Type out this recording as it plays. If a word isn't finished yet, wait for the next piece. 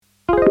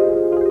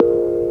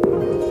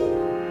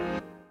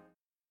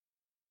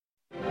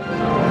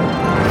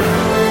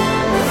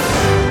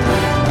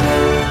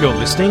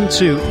listening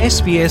to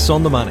SBS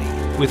On the Money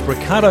with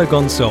Ricardo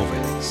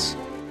Gonçalves.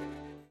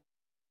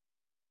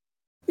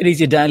 It is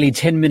your daily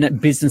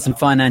 10-minute business and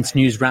finance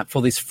news wrap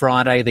for this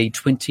Friday, the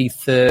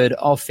 23rd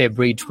of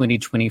February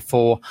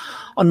 2024.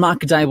 On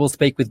Market Day, we'll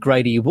speak with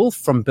Grady Wulff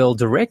from Bell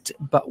Direct,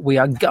 but we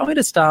are going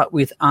to start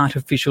with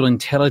artificial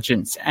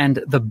intelligence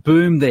and the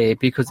boom there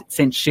because it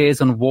sent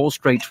shares on Wall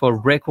Street to a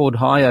record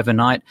high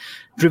overnight,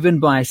 driven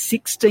by a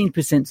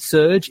 16%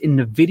 surge in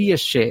Nvidia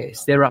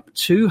shares. They're up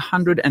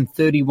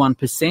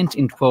 231%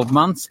 in 12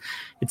 months.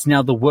 It's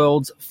now the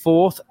world's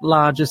fourth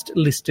largest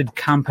listed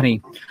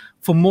company.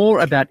 For more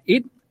about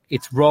it,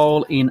 its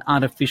role in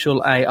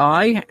artificial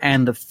AI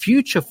and the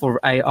future for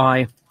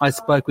AI, I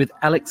spoke with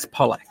Alex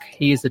Pollak.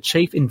 He is the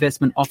Chief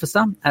Investment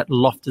Officer at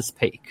Loftus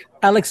Peak.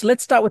 Alex,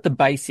 let's start with the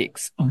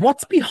basics.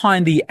 What's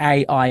behind the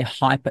AI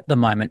hype at the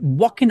moment?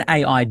 What can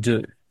AI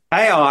do?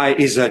 AI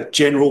is a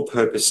general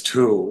purpose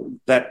tool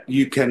that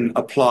you can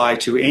apply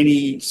to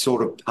any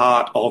sort of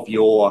part of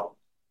your,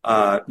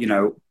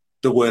 the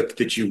work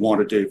that you want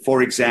to do.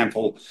 For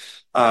example,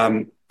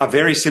 a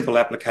very simple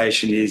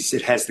application is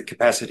it has the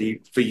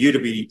capacity for you to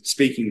be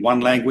speaking one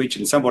language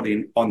and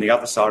somebody on the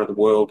other side of the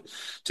world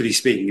to be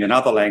speaking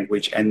another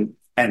language and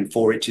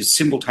for it to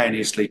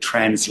simultaneously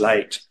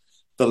translate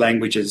the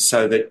languages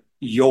so that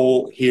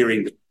you're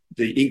hearing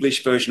the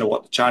English version of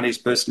what the Chinese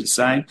person is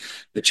saying.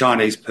 The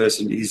Chinese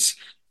person is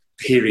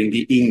hearing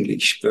the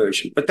English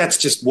version. But that's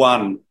just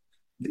one.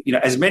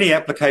 As many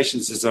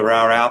applications as there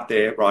are out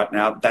there right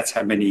now, that's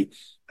how many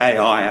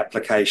AI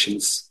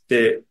applications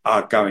there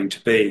are going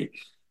to be.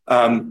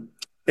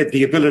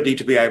 The ability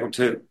to be able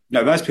to,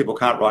 most people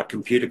can't write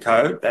computer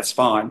code, that's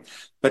fine,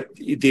 but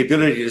the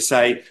ability to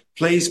say,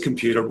 please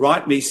computer,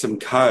 write me some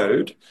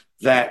code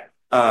that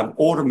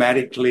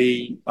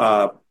automatically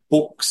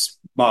books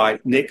my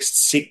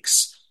next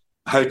 6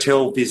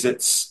 hotel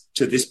visits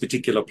to this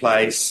particular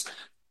place,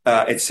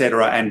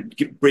 etc., and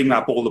bring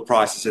up all the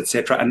prices,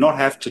 etc., and not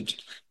have to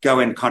go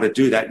and kind of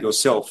do that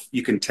yourself.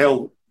 You can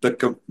tell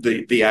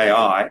the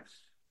AI,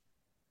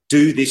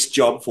 do this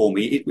job for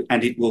me,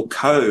 and it will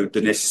code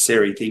the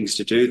necessary things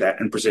to do that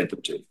and present them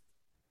to you.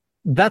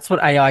 That's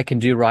what AI can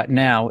do right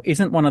now.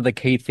 Isn't one of the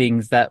key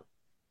things that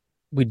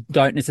we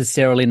don't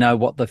necessarily know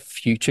what the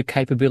future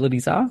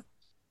capabilities are?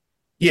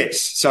 Yes,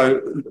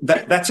 so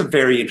that's a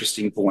very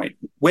interesting point.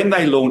 When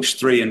they launched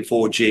 3 and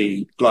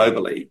 4G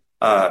globally,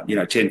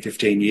 10,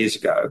 15 years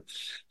ago,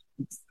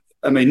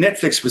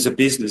 Netflix was a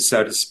business,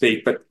 so to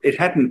speak, but it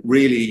hadn't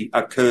really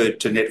occurred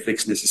to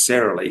Netflix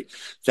necessarily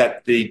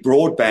that the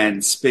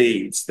broadband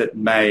speeds that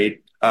made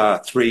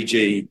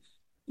 3G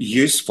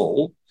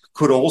useful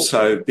could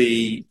also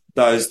be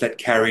those that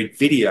carried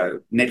video,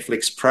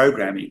 Netflix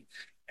programming.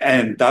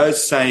 And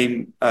those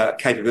same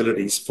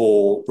capabilities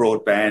for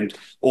broadband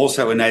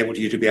also enabled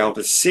you to be able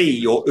to see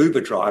your Uber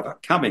driver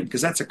coming,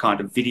 because that's a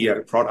kind of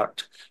video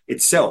product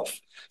itself.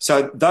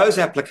 So those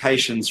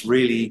applications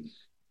really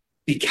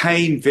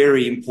became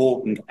very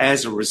important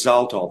as a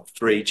result of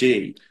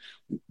 3G.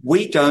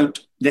 We don't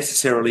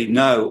necessarily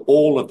know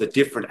all of the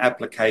different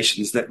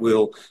applications that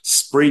will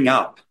spring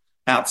up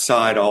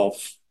outside of,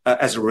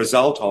 as a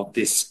result of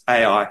this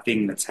AI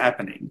thing that's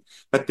happening,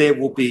 but there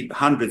will be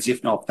hundreds,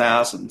 if not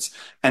thousands,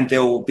 and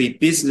there will be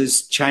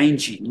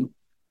business-changing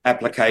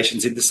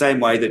applications in the same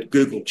way that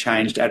Google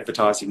changed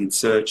advertising and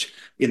search,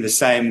 in the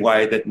same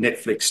way that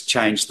Netflix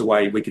changed the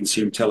way we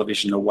consume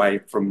television away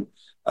from,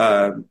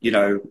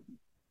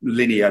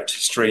 linear to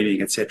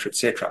streaming, etc.,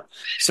 etc.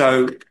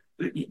 So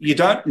you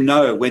don't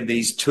know when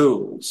these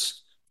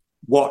tools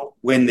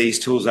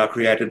are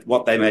created,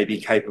 what they may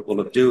be capable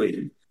of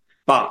doing,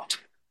 but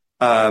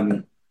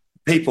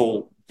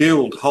people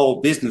build whole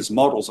business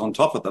models on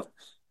top of them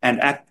and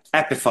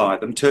appify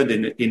them, turn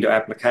them into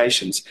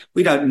applications.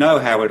 We don't know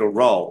how it'll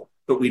roll,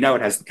 but we know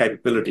it has the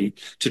capability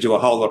to do a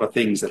whole lot of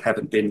things that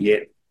haven't been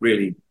yet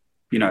really,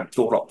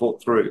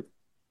 thought through.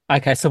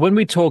 Okay, so when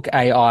we talk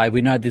AI,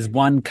 we know there's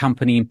one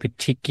company in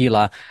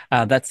particular,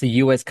 that's the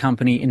US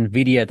company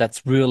Nvidia,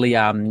 that's really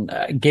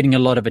getting a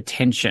lot of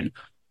attention.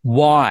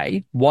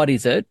 Why? What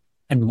is it?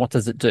 And what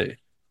does it do?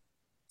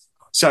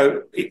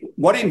 So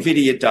what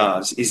Nvidia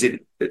does is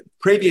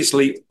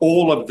previously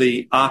all of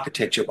the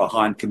architecture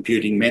behind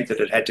computing meant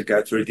that it had to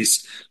go through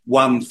this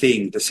one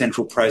thing, the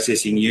central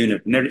processing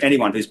unit. And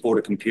anyone who's bought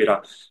a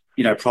computer,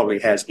 probably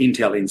has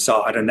Intel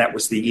inside, and that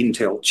was the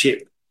Intel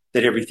chip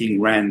that everything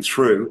ran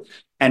through.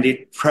 And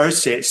it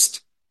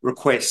processed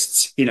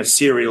requests in a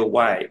serial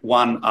way,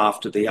 one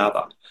after the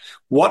other.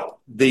 What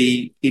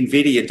the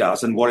Nvidia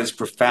does, and what is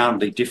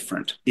profoundly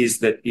different, is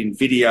that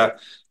Nvidia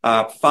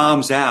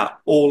farms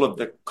out all of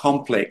the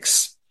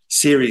complex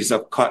series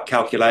of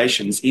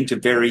calculations into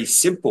very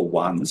simple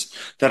ones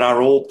that are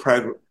all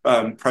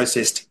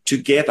processed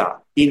together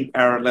in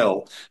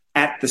parallel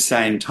at the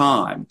same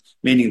time,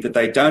 meaning that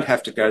they don't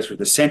have to go through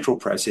the central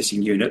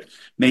processing unit,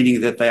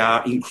 meaning that they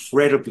are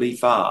incredibly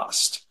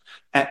fast.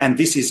 And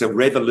this is a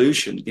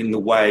revolution in the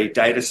way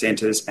data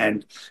centers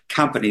and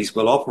companies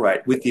will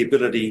operate, with the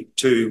ability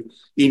to,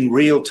 in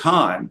real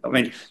time. I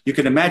mean, you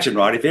can imagine,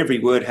 right, if every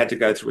word had to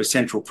go through a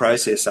central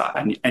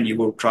processor and you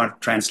were trying to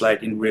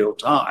translate in real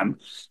time,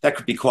 that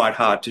could be quite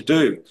hard to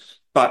do.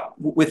 But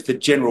with the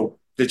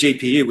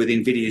GPU, with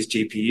Nvidia's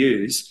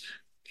GPUs,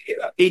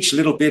 each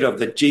little bit of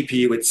the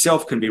GPU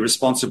itself can be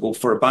responsible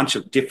for a bunch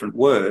of different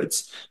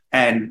words,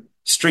 and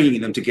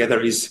stringing them together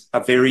is a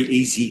very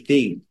easy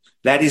thing.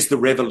 That is the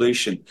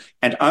revolution.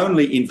 And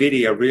only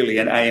Nvidia, really,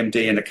 and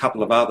AMD and a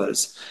couple of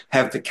others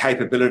have the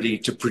capability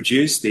to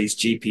produce these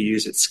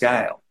GPUs at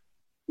scale.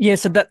 Yeah,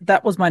 so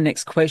that was my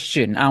next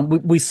question.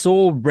 We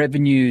saw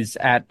revenues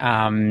at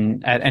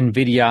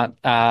Nvidia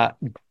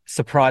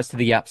surprise to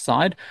the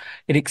upside.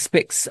 It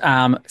expects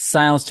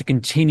sales to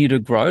continue to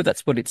grow.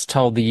 That's what it's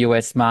told the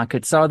US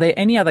market. So are there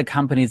any other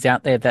companies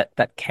out there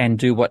that can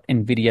do what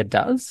Nvidia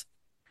does?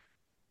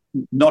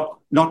 Not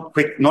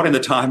in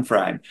the time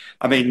frame.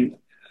 I mean,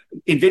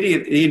 the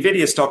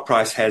Nvidia stock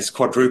price has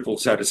quadrupled,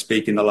 so to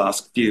speak, in the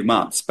last few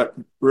months. But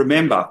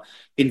remember,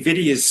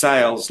 Nvidia's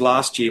sales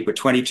last year were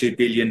 22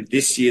 billion.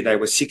 This year they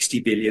were 60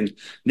 billion.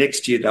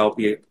 Next year they'll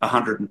be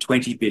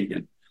 120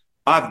 billion.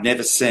 I've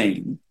never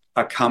seen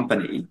a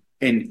company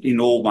in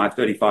all my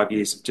 35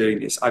 years of doing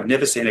this, I've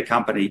never seen a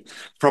company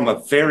from a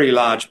very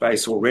large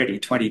base already,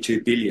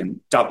 22 billion,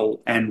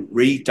 double and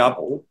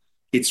redouble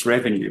its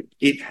revenue.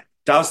 It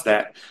does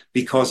that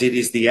because it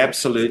is the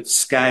absolute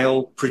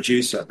scale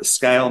producer, the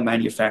scale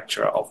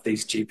manufacturer of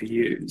these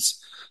GPUs.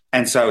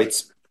 And so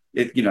it's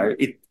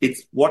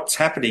what's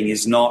happening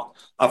is not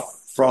a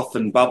froth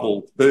and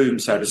bubble boom,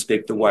 so to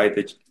speak, the way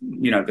that,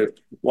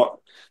 what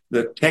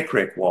the tech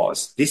wreck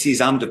was. This is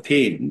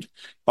underpinned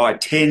by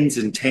tens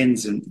and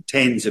tens and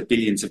tens of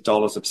billions of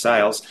dollars of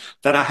sales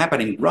that are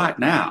happening right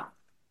now.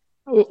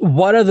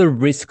 What are the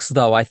risks,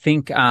 though? I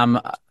think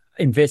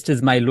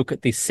investors may look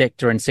at this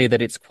sector and see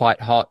that it's quite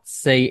hot,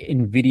 see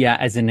Nvidia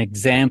as an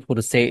example,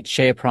 to see its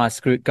share price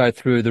go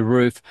through the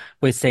roof.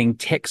 We're seeing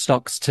tech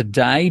stocks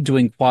today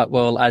doing quite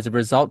well as a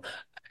result.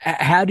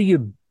 How do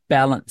you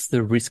balance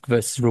the risk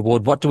versus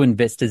reward? What do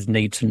investors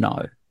need to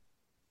know?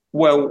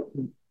 Well,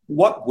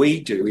 what we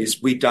do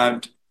is we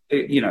don't,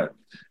 to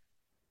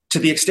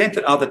the extent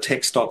that other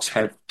tech stocks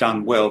have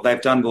done well, they've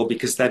done well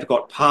because they've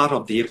got part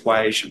of the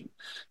equation.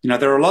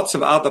 There are lots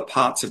of other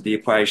parts of the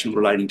equation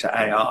relating to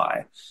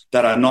AI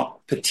that are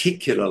not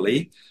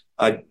particularly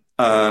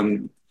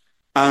only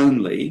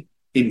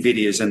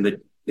NVIDIA's, and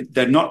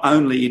they're not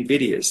only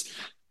NVIDIA's.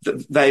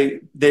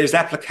 There's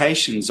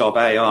applications of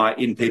AI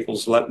in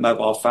people's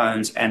mobile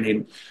phones and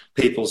in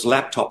people's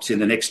laptops in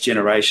the next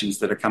generations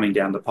that are coming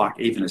down the pike,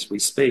 even as we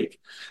speak.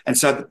 And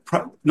so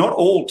not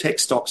all tech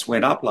stocks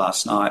went up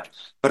last night,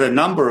 but a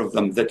number of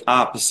them that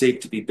are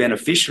perceived to be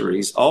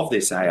beneficiaries of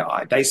this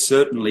AI, they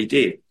certainly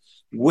did.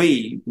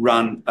 We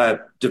run a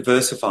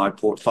diversified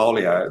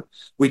portfolio.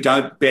 We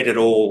don't bet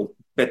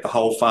the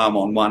whole farm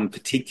on one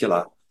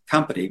particular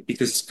company,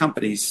 because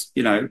companies,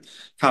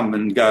 come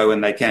and go,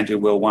 and they can do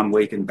well one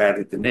week and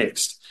badly the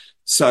next.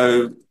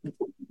 So,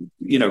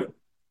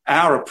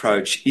 our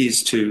approach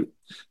is to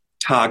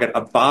target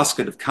a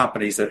basket of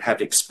companies that have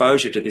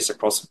exposure to this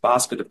across a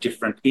basket of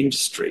different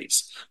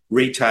industries,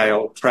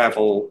 retail,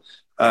 travel,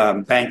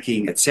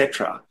 banking,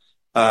 etc.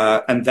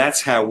 And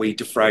that's how we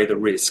defray the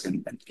risk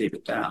and keep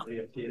it down.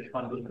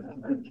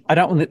 I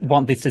don't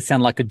want this to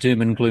sound like a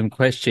doom and gloom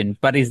question,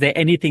 but is there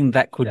anything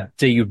that could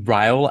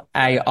derail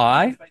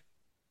AI?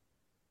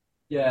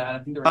 Yeah, I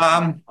think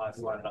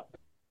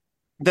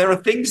there are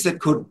things that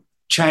could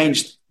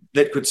change,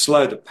 that could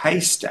slow the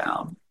pace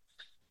down.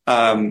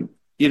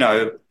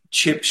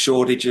 Chip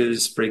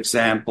shortages, for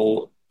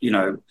example,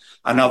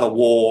 another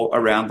war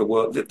around the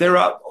world. There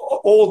are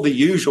all the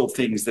usual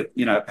things that,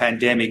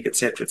 pandemic, et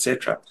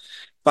cetera.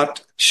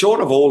 But short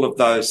of all of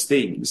those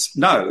things,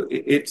 no,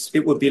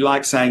 it would be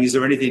like saying, is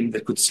there anything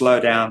that could slow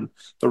down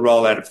the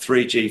rollout of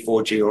 3G,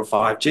 4G or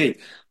 5G?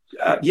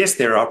 Yes,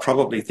 there are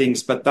probably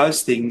things, but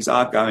those things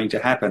are going to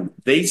happen.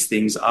 These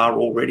things are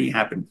already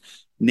happening.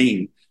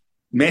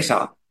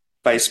 Meta,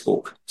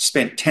 Facebook,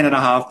 spent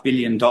 $10.5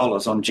 billion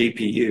on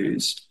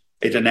GPUs.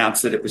 It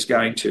announced that it was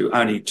going to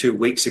only 2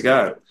 weeks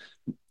ago.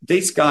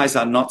 These guys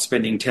are not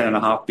spending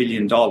 $10.5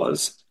 billion,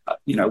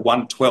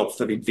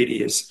 1/12 of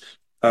Nvidia's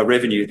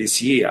revenue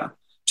this year,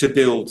 to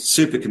build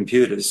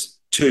supercomputers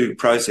to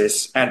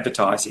process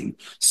advertising,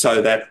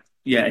 so that,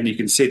 and you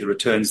can see the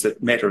returns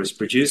that Meta has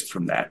produced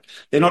from that.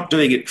 They're not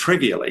doing it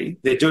trivially.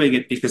 They're doing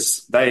it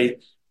because they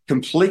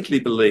completely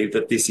believe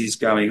that this is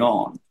going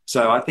on.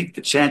 So I think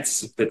the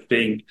chances of it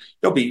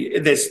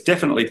there's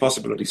definitely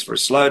possibilities for a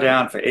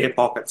slowdown, for air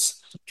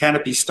pockets. Can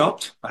it be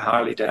stopped? I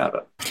highly doubt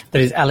it.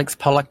 That is Alex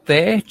Pollak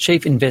there,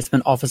 Chief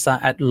Investment Officer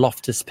at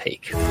Loftus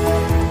Peak.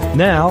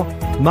 Now,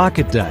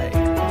 Market Day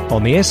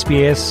on the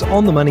SBS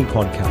On the Money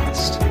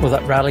podcast. Well,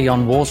 that rally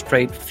on Wall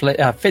Street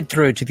fed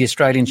through to the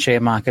Australian share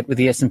market, with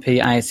the S&P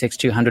ASX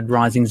 200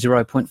 rising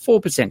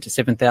 0.4% to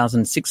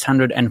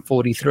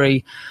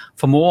 7,643.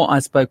 For more, I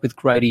spoke with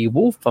Grady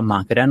Wulff, a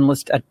market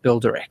analyst at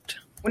Bill Direct.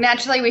 Well,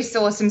 naturally, we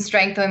saw some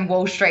strength on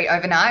Wall Street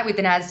overnight with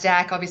the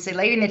Nasdaq obviously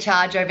leading the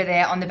charge over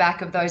there on the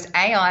back of those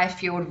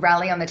AI-fueled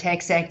rally on the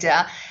tech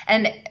sector.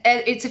 And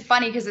it's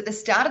funny because at the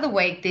start of the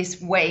week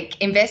this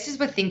week, investors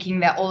were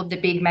thinking that all of the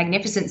big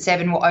Magnificent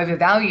Seven were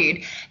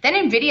overvalued.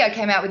 Then Nvidia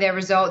came out with their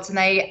results and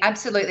they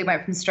absolutely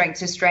went from strength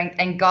to strength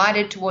and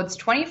guided towards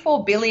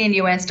 $24 billion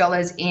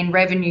in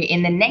revenue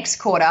in the next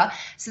quarter.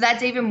 So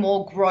that's even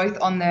more growth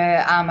on the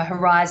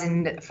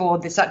horizon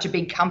for such a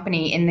big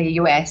company in the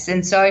US.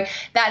 And so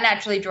that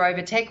naturally drove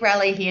a tech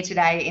rally here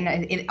today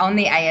on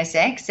the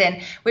ASX.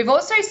 And we've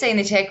also seen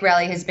the tech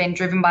rally has been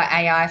driven by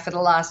AI for the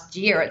last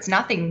year. It's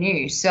nothing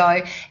new.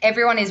 So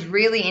everyone is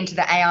really into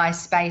the AI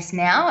space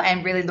now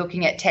and really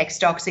looking at tech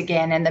stocks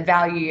again and the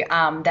value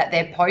that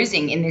they're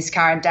posing in this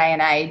current day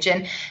and age.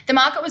 And the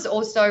market was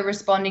also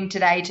responding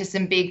today to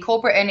some big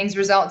corporate earnings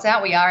results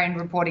out. We are in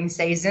reporting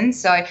season.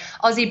 So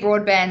Aussie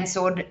Broadband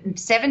soared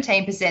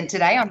 17%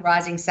 today on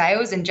rising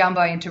sales, and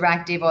Jumbo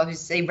Interactive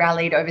obviously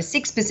rallied over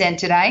 6%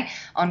 today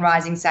on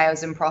rising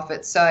sales and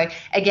profits. So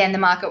again, the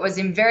market was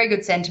in very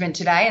good sentiment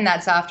today, and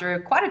that's after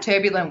quite a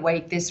turbulent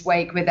week this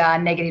week with a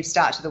negative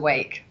start to the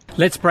week.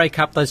 Let's break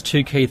up those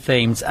two key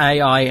themes,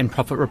 AI and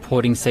profit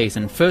reporting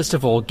season. First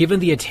of all, given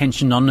the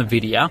attention on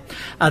Nvidia,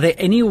 are there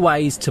any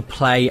ways to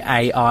play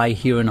AI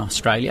here in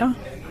Australia?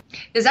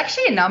 There's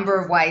actually a number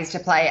of ways to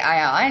play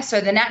AI. So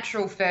the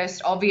natural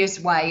first obvious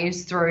way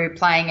is through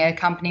playing a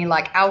company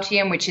like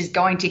Altium, which is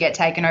going to get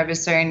taken over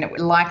soon,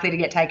 likely to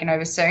get taken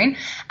over soon,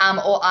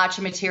 or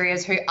Archer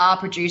Materials, who are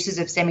producers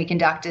of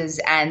semiconductors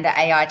and the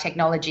AI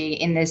technology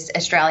in this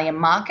Australian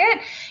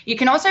market. You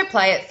can also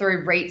play it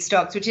through REIT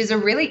stocks, which is a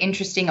really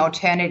interesting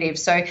alternative.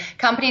 So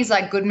companies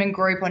like Goodman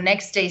Group or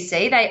NextDC,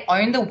 they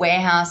own the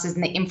warehouses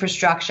and the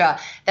infrastructure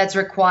that's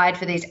required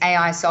for these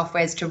AI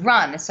softwares to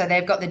run. So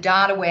they've got the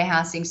data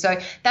warehousing. So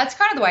that's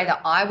kind of the way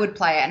that I would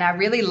play it. And I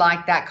really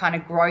like that kind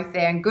of growth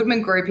there. And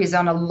Goodman Group is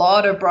on a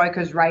lot of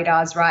brokers'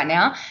 radars right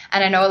now.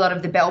 And I know a lot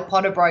of the Bell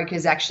Potter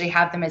brokers actually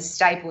have them as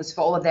staples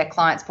for all of their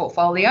clients'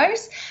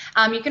 portfolios.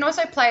 You can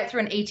also play it through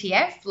an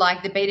ETF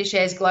like the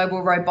BetaShares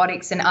Global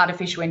Robotics and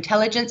Artificial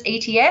Intelligence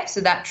ETF. So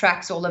that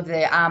tracks all of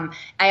the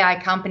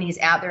AI companies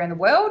out there in the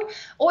world.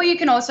 Or you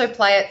can also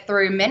play it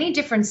through many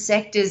different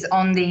sectors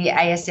on the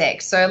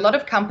ASX. So a lot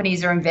of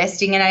companies are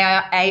investing in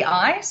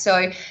AI.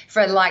 So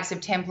for the likes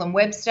of Temple &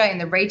 Webster in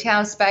the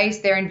retail space,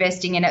 they're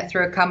investing in it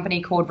through a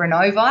company called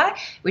Renovi,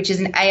 which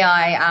is an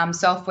AI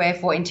software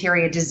for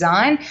interior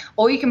design.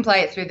 Or you can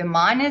play it through the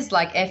miners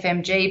like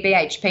FMG,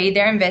 BHP.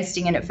 They're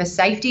investing in it for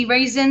safety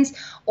reasons.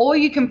 Or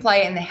you can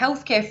play it in the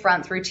healthcare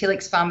front through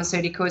Telix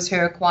Pharmaceuticals,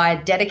 who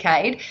acquired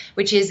Dedicade,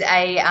 which is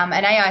an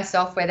AI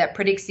software that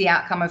predicts the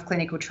outcome of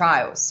clinical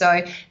trials.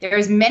 So there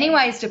is many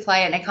ways to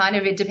play it, and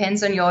it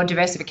depends on your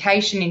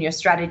diversification and your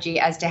strategy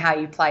as to how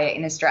you play it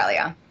in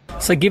Australia.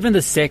 So given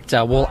the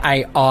sector, well,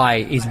 AI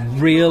is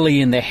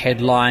really in the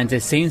headlines. There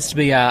seems to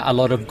be a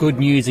lot of good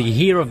news. You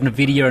hear of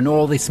Nvidia and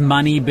all this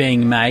money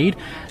being made.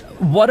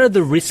 What are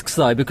the risks,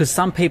 though? Because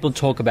some people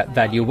talk about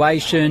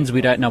valuations.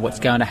 We don't know what's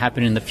going to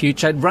happen in the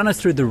future. Run us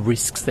through the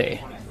risks there.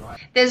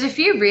 There's a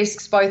few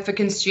risks both for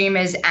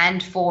consumers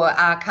and for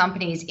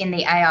companies in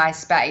the AI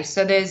space.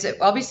 So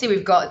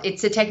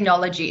it's a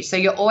technology. So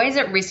you're always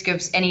at risk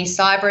of any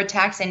cyber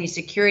attacks, any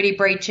security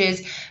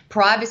breaches,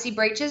 privacy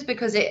breaches,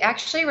 because it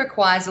actually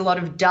requires a lot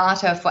of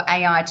data for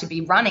AI to be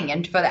running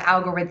and for the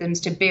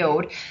algorithms to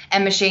build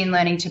and machine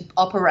learning to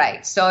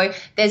operate. So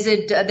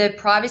the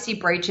privacy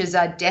breaches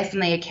are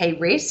definitely a key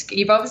risk.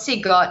 You've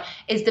obviously got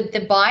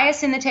the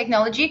bias in the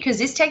technology, because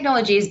this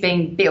technology is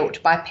being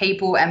built by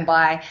people and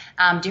by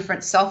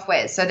different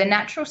software. So the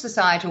natural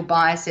societal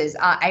biases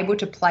are able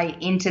to play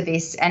into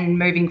this and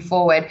moving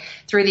forward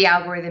through the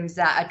algorithms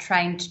that are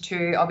trained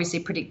to obviously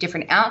predict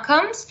different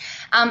outcomes.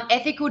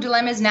 Ethical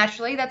dilemmas,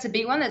 naturally, that's a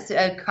big one. That's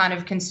a kind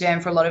of concern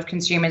for a lot of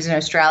consumers and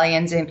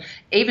Australians and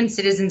even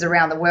citizens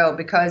around the world,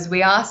 because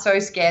we are so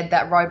scared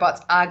that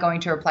robots are going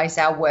to replace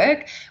our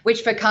work,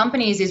 which for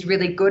companies is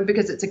really good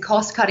because it's a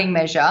cost-cutting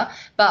measure.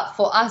 But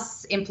for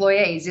us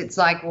employees, it's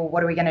like, well,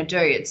 what are we going to do?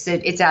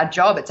 It's our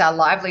job, it's our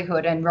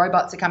livelihood, and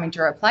robots are coming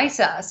to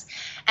replace us.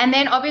 And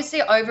then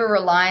obviously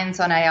over-reliance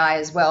on AI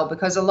as well,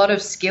 because a lot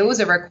of skills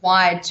are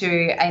required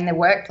in the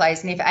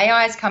workplace. And if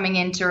AI is coming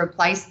in to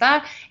replace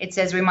that, it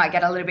says we might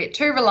get a little bit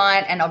too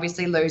reliant and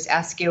obviously lose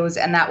our skills,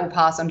 and that will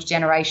pass on to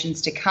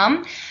generations to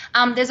come.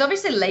 There's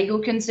obviously legal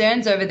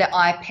concerns over the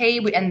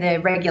IP and the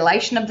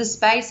regulation of the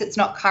space. It's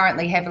not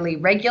currently heavily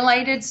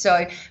regulated,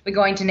 so we're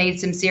going to need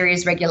some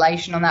serious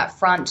regulation on that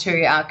front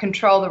to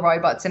control the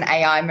robots and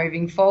AI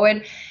moving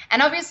forward.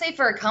 And obviously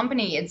for a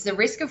company, it's the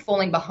risk of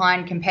falling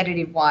behind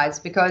competitive-wise,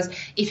 because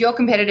if your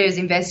competitor is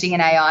investing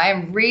in AI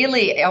and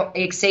really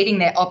exceeding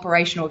their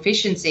operational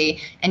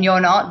efficiency and you're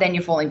not, then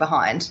you're falling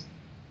behind.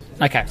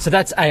 Okay, so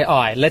that's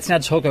AI. Let's now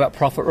talk about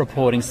profit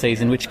reporting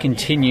season, which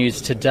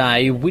continues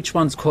today. Which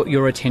one's caught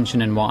your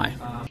attention and why?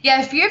 Yeah,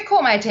 a few have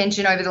caught my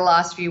attention over the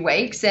last few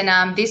weeks,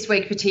 and this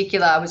week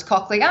particular was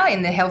Cochlear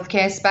in the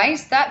healthcare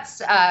space.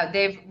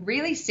 They're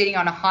really sitting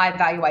on a high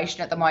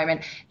valuation at the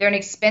moment. They're an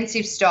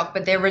expensive stock,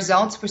 but their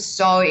results were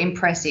so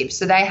impressive.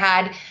 So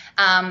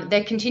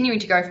they're continuing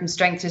to go from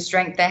strength to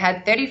strength. They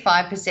had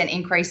 35%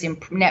 increase in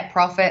net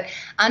profit.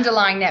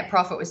 Underlying net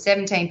profit was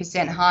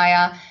 17%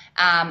 higher.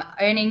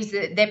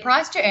 Their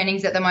price to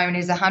earnings at the moment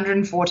is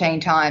 114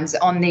 times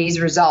on these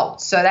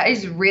results. So that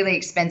is really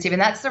expensive.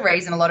 And that's the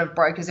reason a lot of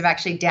brokers have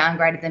actually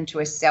downgraded them to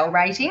a sell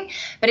rating.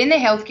 But in the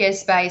healthcare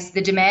space,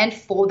 the demand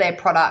for their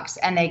products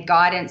and their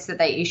guidance that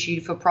they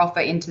issued for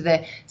profit into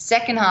the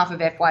second half of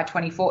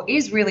FY24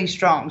 is really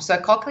strong. So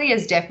Cochlear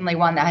is definitely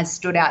one that has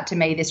stood out to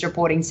me this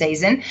reporting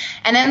season.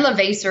 And then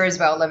Lovisa as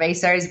well.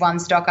 Lovisa is one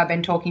stock I've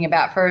been talking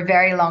about for a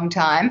very long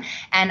time.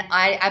 And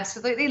I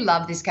absolutely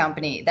love this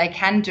company.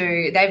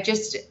 They've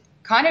just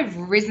kind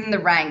of risen the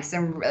ranks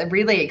and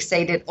really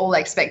exceeded all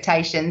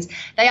expectations.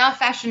 They are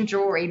fashion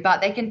jewelry,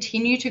 but they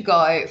continue to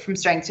go from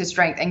strength to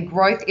strength, and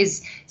growth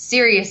is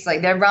seriously,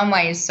 their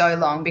runway is so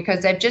long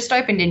because they've just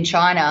opened in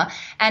China,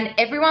 and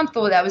everyone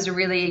thought that was a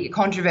really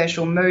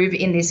controversial move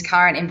in this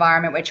current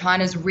environment where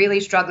China's really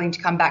struggling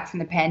to come back from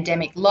the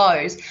pandemic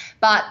lows,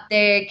 but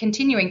they're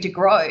continuing to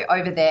grow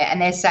over there,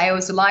 and their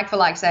sales,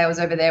 like-for-like sales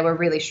over there, were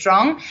really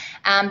strong.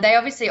 They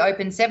obviously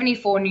opened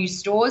 74 new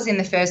stores in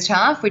the first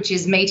half, which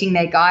is meeting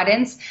their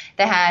guidance.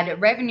 They had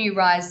revenue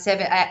rise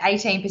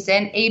 18%,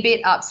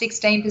 EBIT up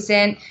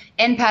 16%,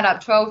 NPAT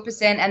up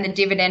 12%, and the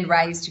dividend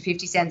raised to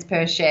 50 cents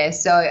per share.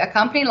 So a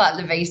company like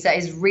Lovisa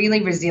is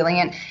really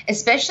resilient,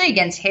 especially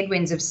against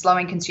headwinds of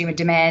slowing consumer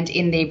demand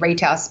in the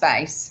retail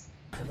space.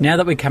 Now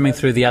that we're coming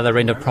through the other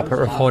end of profit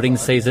reporting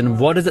season,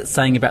 what is it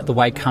saying about the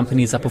way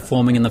companies are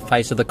performing in the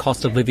face of the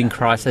cost of living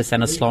crisis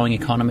and a slowing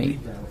economy?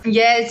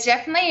 Yeah, it's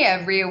definitely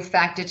a real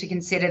factor to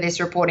consider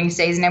this reporting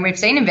season, and we've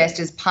seen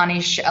investors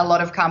punish a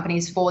lot of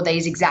companies for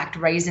these exact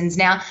reasons.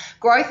 Now,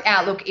 growth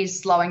outlook is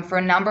slowing for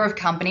a number of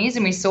companies,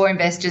 and we saw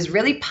investors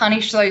really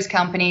punish those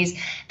companies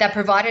that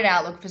provided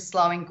outlook for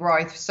slowing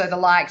growth. So the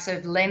likes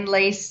of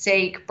Lendlease,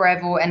 Seek,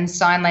 Breville and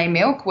Synlait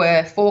Milk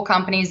were 4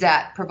 companies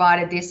that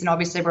provided this and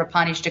obviously were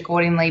punished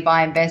accordingly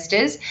by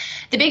investors.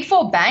 The big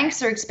 4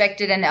 banks are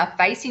expected and are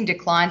facing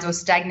declines or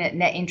stagnant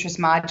net interest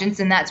margins,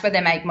 and that's where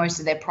they make most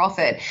of their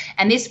profit.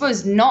 And this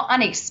was not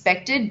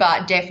unexpected,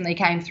 but definitely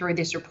came through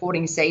this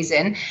reporting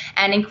season.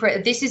 And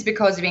this is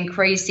because of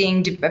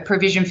increasing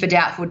provision for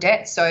doubtful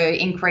debt, so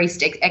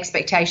increased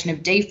expectation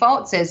of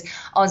defaults as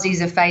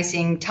Aussies are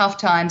facing tough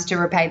times to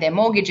repay their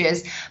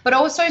mortgages. But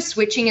also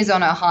switching is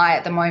on a high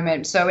at the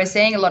moment. So we're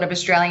seeing a lot of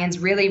Australians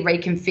really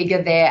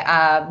reconfigure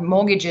their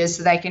mortgages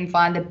so they can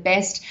find the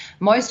best,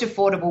 most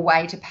affordable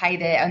way to pay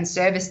their and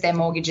service their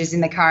mortgages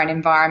in the current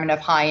environment of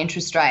high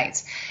interest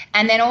rates.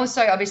 And then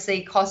also,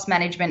 obviously, cost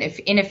management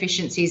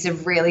inefficiencies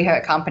have really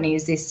hurt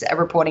companies this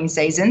reporting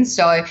season.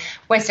 So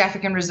West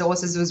African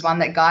Resources was one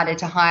that guided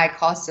to higher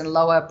costs and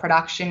lower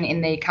production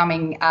in the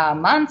coming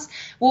months.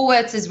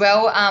 Woolworths as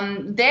well,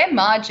 their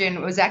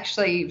margin was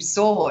actually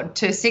soared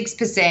to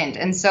 6%.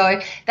 And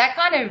so that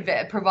kind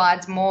of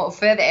provides more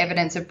further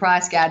evidence of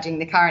price gouging,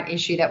 the current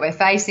issue that we're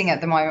facing at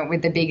the moment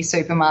with the big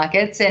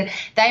supermarkets. And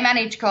they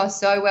manage costs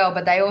so well,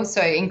 but they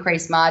also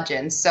increase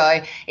margins.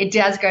 So it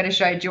does go to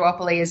show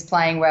duopoly is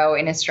playing well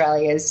in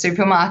Australia's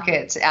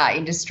supermarket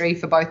industry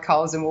for both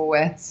Coles and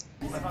Woolworths.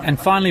 And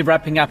finally,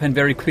 wrapping up and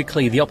very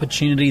quickly, the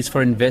opportunities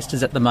for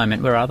investors at the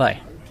moment, where are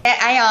they?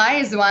 AI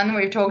is the one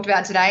we've talked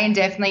about today, and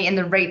definitely in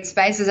the REIT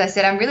space. As I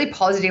said, I'm really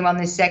positive on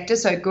this sector.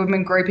 So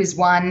Goodman Group is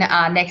one,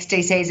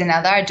 NextDC is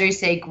another. I do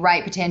see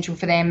great potential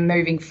for them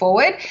moving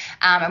forward.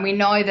 And we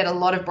know that a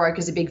lot of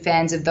brokers are big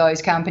fans of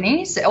those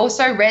companies.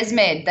 Also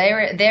ResMed,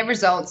 their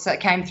results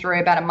came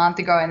through about a month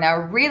ago and they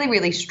were really,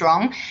 really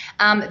strong.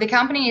 The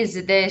company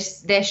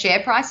their share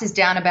price is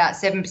down about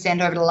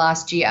 7% over the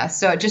last year.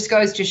 So it just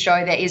goes to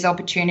show there is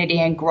opportunity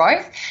and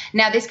growth.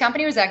 Now, this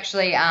company was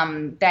actually,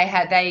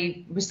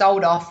 they were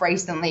sold off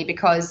recently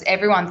because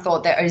everyone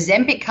thought that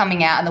Ozempic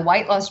coming out and the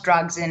weight loss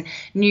drugs and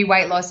new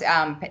weight loss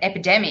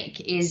epidemic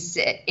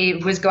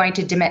it was going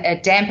to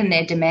dampen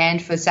their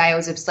demand for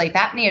sales of sleep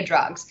apnea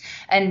drugs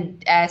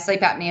and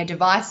sleep apnea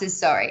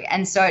devices,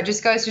 And so it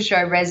just goes to show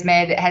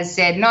ResMed has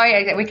said, no,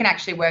 we can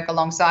actually work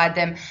alongside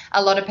them.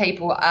 A lot of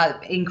people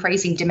are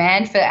increasing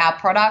demand for our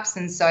products,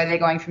 and so they're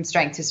going from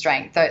strength to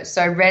strength.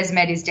 So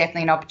ResMed is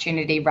definitely an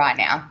opportunity right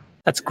now.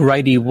 That's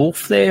Grady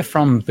Wulff there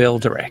from Bell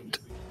Direct.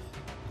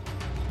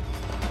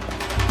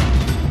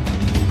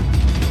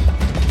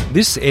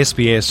 This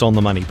SBS On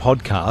the Money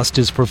podcast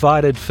is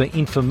provided for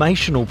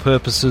informational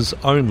purposes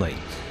only.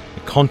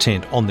 The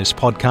content on this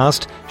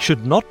podcast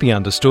should not be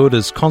understood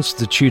as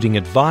constituting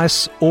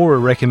advice or a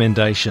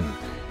recommendation.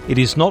 It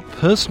is not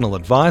personal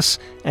advice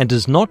and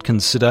does not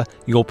consider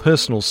your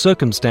personal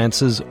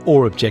circumstances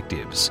or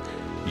objectives.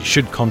 You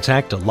should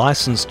contact a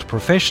licensed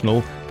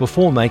professional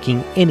before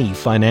making any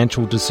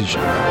financial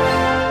decision.